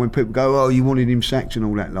 you know, when people go, "Oh, you wanted him sacked" and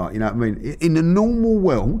all that, like, you know what I mean? In the normal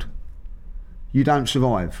world, you don't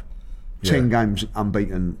survive 10 games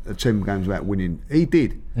unbeaten, 10 games without winning. He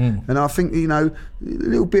did, and I think, you know, a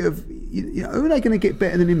little bit of, you know, who are they going to get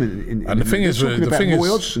better than him? And the thing is, talking about Roy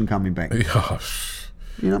Hodgson coming back. Yeah.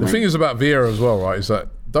 You know the thing is about Vieira as well, right, is that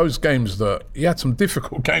those games that he had some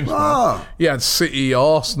difficult games, man. He had City,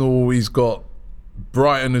 Arsenal, he's got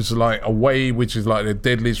Brighton is like away, which is like their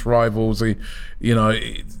deadliest rivals. You know,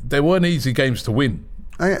 they weren't easy games to win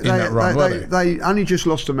in that run, were they? They only just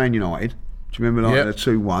lost to Man United. Do you remember, like,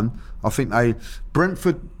 the 2-1? I think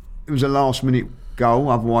Brentford, it was a last minute goal,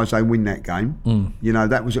 otherwise they win that game. You know,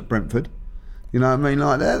 that was at Brentford. You know what I mean?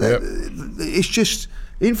 Like that. It's just,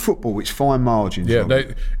 in football, it's fine margins.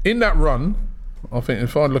 Yeah, in that run, I think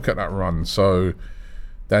if I look at that run, so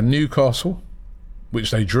that Newcastle,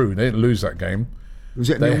 which they drew, they didn't lose that game. Was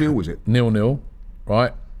it 0-0, was it? 0-0,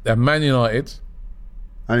 right? They're Man United.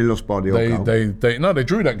 Only lost by the odd goal. They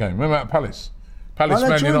drew that game. Remember at Palace?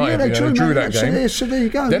 Man United, they drew that game. So there you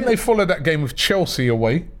go. Then they followed that game with Chelsea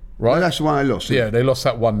away, right? Well, that's the one they lost. Yeah, they lost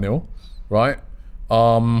that 1-0, right?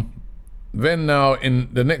 Then now in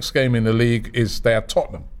the next game in the league they had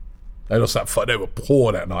Tottenham. They lost that. They were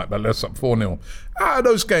poor that night, but they lost that 4-0. Out of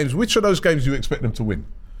those games, which of those games do you expect them to win?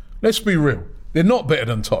 Let's be real. They're not better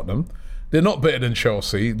than Tottenham. They're not better than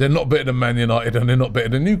Chelsea. They're not better than Man United, and they're not better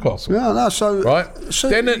than Newcastle. Yeah, no. So right.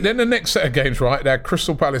 Then the next set of games, right? They had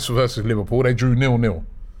Crystal Palace versus Liverpool. They drew 0-0,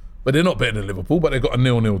 but they're not better than Liverpool. But they got a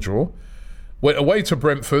 0-0 draw. Went away to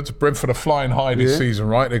Brentford. Brentford are flying high this season,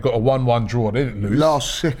 right? They got a 1-1 draw. They didn't lose.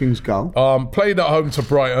 Last seconds goal. Played at home to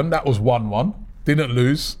Brighton. That was 1-1. Didn't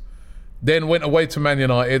lose. Then went away to Man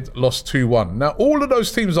United, lost 2-1. Now, all of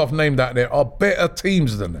those teams I've named out there are better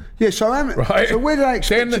teams than them. Yeah, so where do they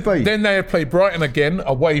expect to be? Then they had played Brighton again,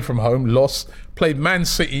 away from home, lost. Played Man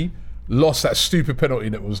City, lost that stupid penalty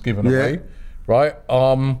that was given away. Right?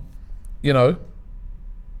 You know.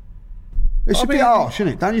 It's a bit harsh,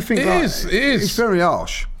 isn't it? Don't you think? It is. It's very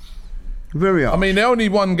harsh. Very harsh. I mean, they only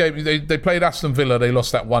won game. They played Aston Villa, they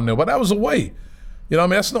lost that 1-0, but that was away. You know what I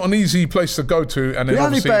mean? That's not an easy place to go to. And then the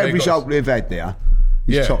only bad result they've had there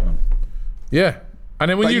is Tottenham. Yeah. And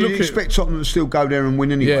then when you look expect Tottenham to still go there and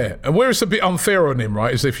win anyway. Yeah. And where it's a bit unfair on him,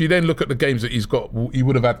 right, is if you then look at the games that he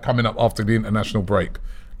would have had coming up after the international break.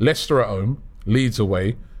 Leicester at home, Leeds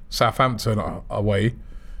away, Southampton away,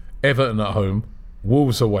 Everton at home,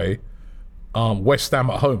 Wolves away, West Ham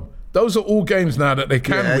at home. Those are all games now that they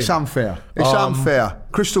can win. It's unfair. It's unfair.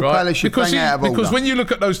 Crystal Palace should bang out of order. Because when you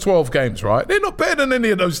look at those 12 games, right, they're not better than any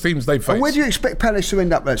of those teams they face. And where do you expect Palace to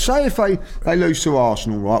end up there? Say if they lose to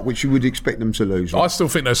Arsenal, right, which you would expect them to lose. Right? I still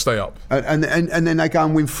think they'll stay up. And then they go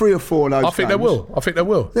and win 3 or 4 of those I think they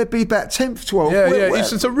will. They'd be about 10th, 12th. Yeah.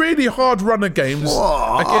 It's a really hard run of games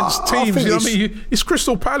against teams. You know what I mean? It's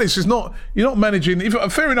Crystal Palace. You're not managing.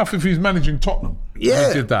 Fair enough if he's managing Tottenham. Yeah.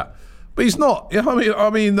 He did that. But he's not. You know what I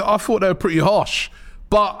mean? I thought they were pretty harsh.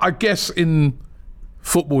 But I guess in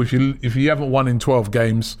football, if you haven't won in 12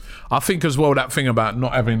 games, I think as well that thing about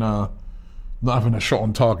not having a shot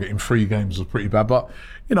on target in 3 games was pretty bad. But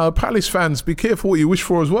you know, Palace fans, be careful what you wish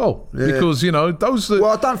for as well, because you know those. Well,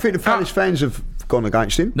 I don't think the Palace fans have gone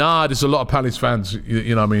against him. Nah, there's a lot of Palace fans,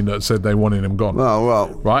 you know what I mean, that said they wanted him gone. Well,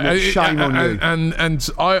 right? Shame on you. And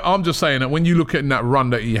I'm just saying that when you look at that run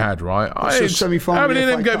that he had, right? Semi-final. How many of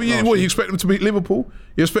them games? What, you expect them to beat Liverpool?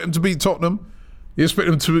 You expect them to beat Tottenham? You expect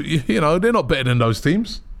them to, you know, they're not better than those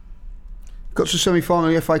teams. Got to semi-final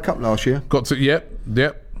of the FA Cup last year.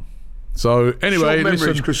 Yep. So anyway,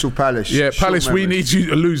 listen, Crystal Palace. Yeah, Palace. We need you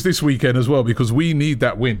to lose this weekend as well, because we need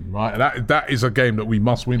that win, right? That is a game that we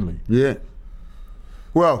must win, Lee. Yeah.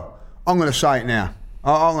 Well, I'm going to say it now.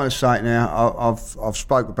 I've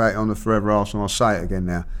spoke about it on the Forever Arsenal. I'll say it again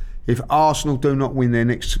now. If Arsenal do not win their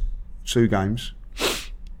next 2 games,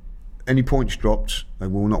 any points dropped, they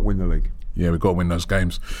will not win the league. Yeah, we've got to win those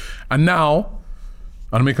games. And now,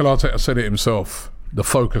 and Mikel Arteta said it himself, the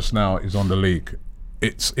focus now is on the league.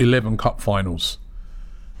 It's 11 cup finals.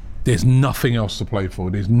 There's nothing else to play for.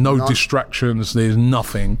 There's no distractions. There's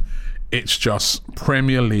nothing. It's just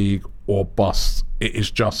Premier League or bust. It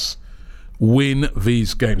is just win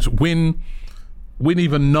these games. Win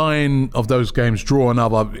even 9 of those games, draw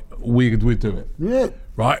another, we do it. Yeah.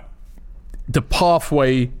 Right? The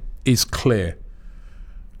pathway is clear.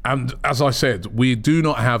 And as I said, we do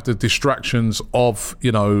not have the distractions of,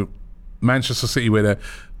 Manchester City with a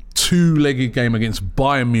 2-legged game against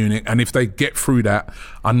Bayern Munich, and if they get through that,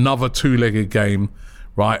 another 2-legged game,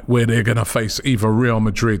 right, where they're going to face either Real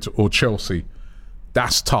Madrid or Chelsea.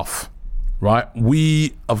 That's tough, right?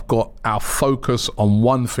 We have got our focus on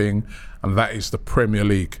one thing, and that is the Premier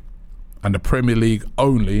League, and the Premier League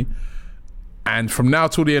only. And from now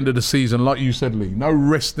till the end of the season, like you said, Lee, no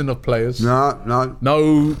resting of players.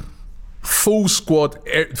 No full squad,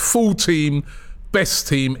 full team, best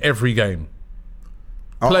team every game.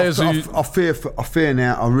 Players I fear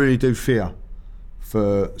now. I really do fear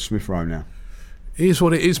for Smith Rowe now. It is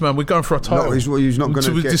what it is, man. We're going for a title. No, he's not going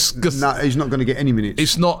to get. No, he's not going to get any minutes.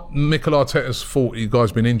 It's not Mikel Arteta's fault. You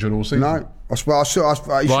guys been injured all season. No,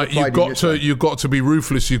 right. You've got to be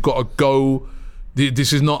ruthless. You've got to go.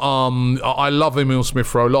 This is not. I love Emile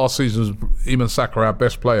Smith Rowe. Last season, him and Saka are our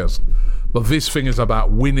best players. But this thing is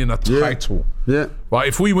about winning a title. Yeah. Right.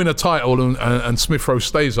 If we win a title and Smith Rowe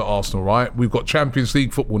stays at Arsenal, right, we've got Champions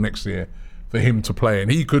League football next year for him to play,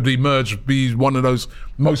 and he could emerge, be one of those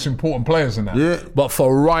most important players in that. Yeah. But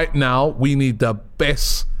for right now, we need the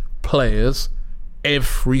best players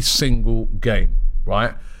every single game,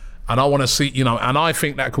 right? And I want to see, and I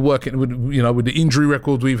think that could work with the injury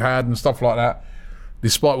record we've had and stuff like that.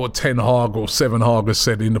 Despite what Ten Hag or Seven Hag has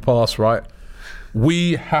said in the past, right?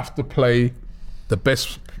 We have to play the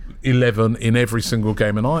best 11 in every single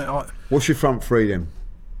game. And what's your front three then?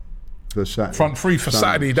 For Saturday? Front three for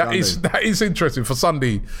Saturday. That is interesting. For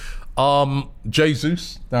Sunday,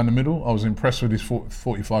 Jesus down the middle. I was impressed with his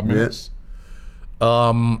 45 minutes.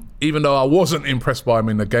 Yeah. Even though I wasn't impressed by him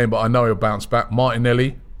in the game, but I know he'll bounce back.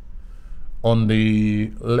 Martinelli on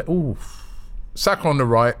the Saka on the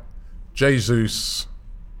right. Jesus.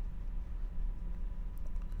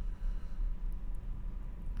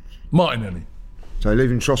 Martinelli. So you're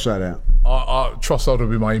leaving Trossard out? Trossard will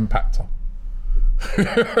be my impactor.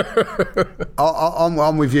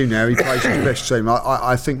 I'm with you now. He plays his best team.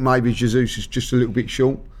 I think maybe Jesus is just a little bit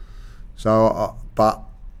short. So, but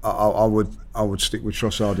I would stick with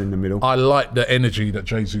Trossard in the middle. I like the energy that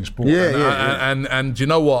Jesus brought. And you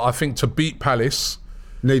know what? I think to beat Palace,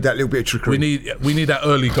 need that little bit of trickery. We need that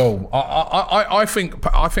early goal. I think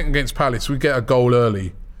against Palace we get a goal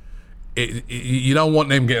early. You don't want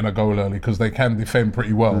them getting a goal early because they can defend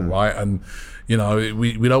pretty well, right? And we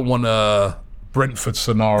don't want a Brentford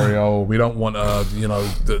scenario. We don't want a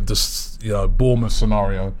Bournemouth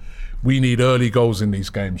scenario. We need early goals in these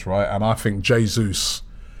games, right? And I think Jesus,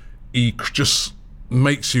 he just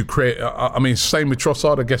makes you create. I mean, same with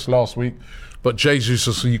Trossard, I guess last week, but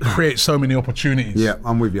Jesus, you create so many opportunities. Yeah,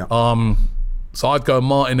 I'm with you. So I'd go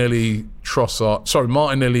Martinelli,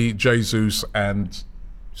 Jesus, and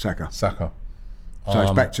Saka. So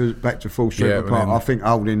it's back to full strength. I think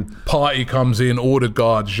Holding. Partey comes in,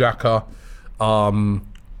 Odegaard, Xhaka.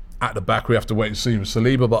 At the back, we have to wait and see with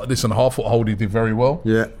Saliba. But listen, half-foot Holding did very well.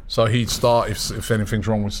 Yeah. So he'd start if anything's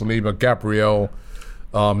wrong with Saliba. Gabriel,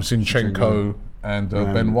 Zinchenko, and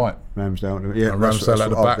Ben White. Ramsdale. Yeah, Ramsdale at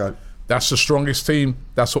the back. That's the strongest team.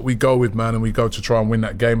 That's what we go with, man, and we go to try and win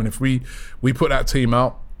that game. And if we put that team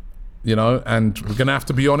out, and we're going to have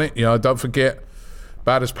to be on it. Don't forget,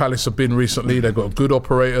 bad as Palace have been recently, they've got good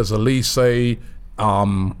operators, Elise, Eze,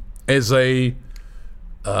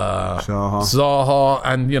 Zaha,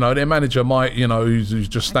 and their manager might, who's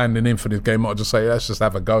just standing in for this game, might just say, let's just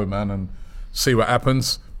have a go, man, and see what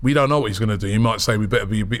happens. We don't know what he's going to do. He might say we better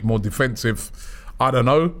be a bit more defensive. I don't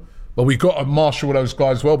know, but we got to marshal those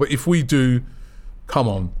guys well. But if we do, come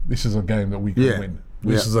on, this is a game that we can win.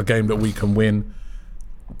 This is a game that we can win.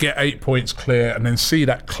 Get 8 points clear, and then see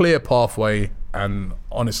that clear pathway. And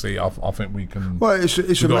honestly, I think we can. Well, it's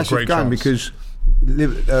a massive game because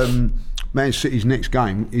Man City's next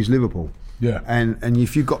game is Liverpool. Yeah. And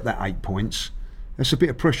if you've got that 8 points, that's a bit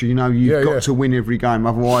of pressure. You've got to win every game.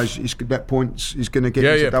 Otherwise, that points is going to get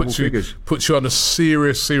into double figures. Puts you under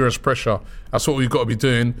serious pressure. That's what we've got to be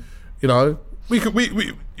doing. They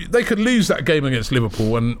could lose that game against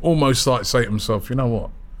Liverpool and almost like say to themselves, you know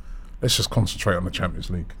what? Let's just concentrate on the Champions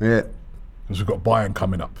League. Yeah. Because we've got Bayern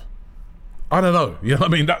coming up. I don't know. You know what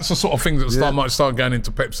I mean? That's the sort of thing that might start going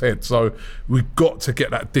into Pep's head. So we've got to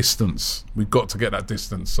get that distance.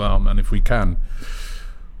 And if we can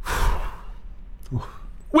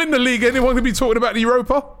win the league, anyone can be talking about the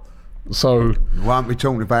Europa. So we won't be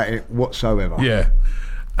talking about it whatsoever. Yeah.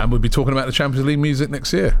 And we'll be talking about the Champions League music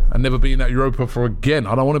next year and never be in that Europa for again.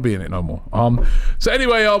 I don't want to be in it no more. So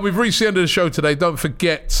anyway, we've reached the end of the show today. Don't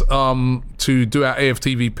forget to do our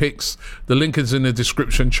AFTV picks. The link is in the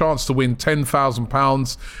description. Chance to win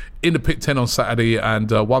 £10,000 in the Pit 10 on Saturday, and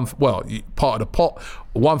part of the pot,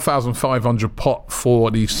 1,500 pot for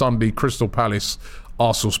the Sunday Crystal Palace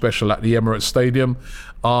Arsenal special at the Emirates Stadium.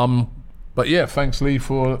 But yeah, thanks Lee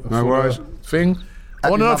for the thing.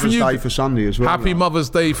 Happy Mother's Day for Sunday as well. Happy Mother's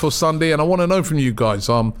Day for Sunday, and I want to know from you guys,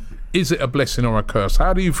 is it a blessing or a curse?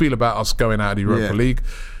 How do you feel about us going out of the Europa League?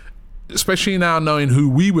 Especially now knowing who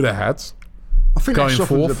we would have had. I think that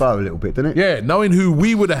softens the bow a little bit, doesn't it? Yeah, knowing who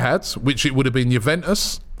we would have had, which it would have been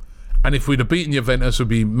Juventus, and if we'd have beaten Juventus, it would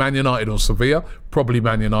be Man United or Sevilla, probably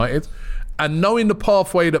Man United. And knowing the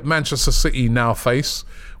pathway that Manchester City now face,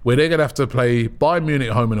 where they're going to have to play Bayern Munich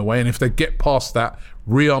home and away, and if they get past that,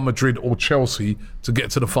 Real Madrid or Chelsea to get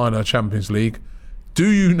to the final of Champions League, do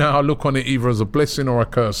you now look on it either as a blessing or a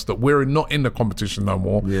curse that we're not in the competition no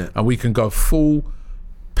more and we can go full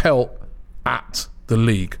pelt at the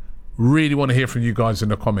league? Really want to hear from you guys in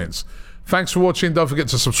the comments. Thanks for watching. Don't forget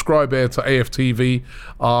to subscribe here to AFTV,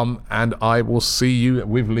 and I will see you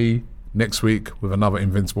with Lee next week with another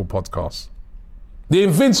Invincible podcast. The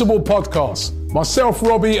Invincible podcast. Myself,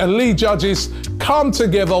 Robbie, and Lee Judges come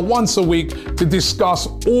together once a week to discuss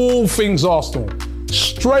all things Arsenal.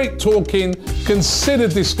 Straight talking,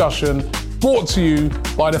 considered discussion, brought to you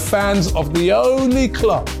by the fans of the only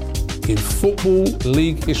club in Football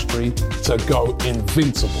League history to go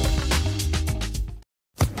invincible.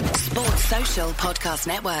 Sports Social Podcast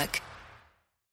Network.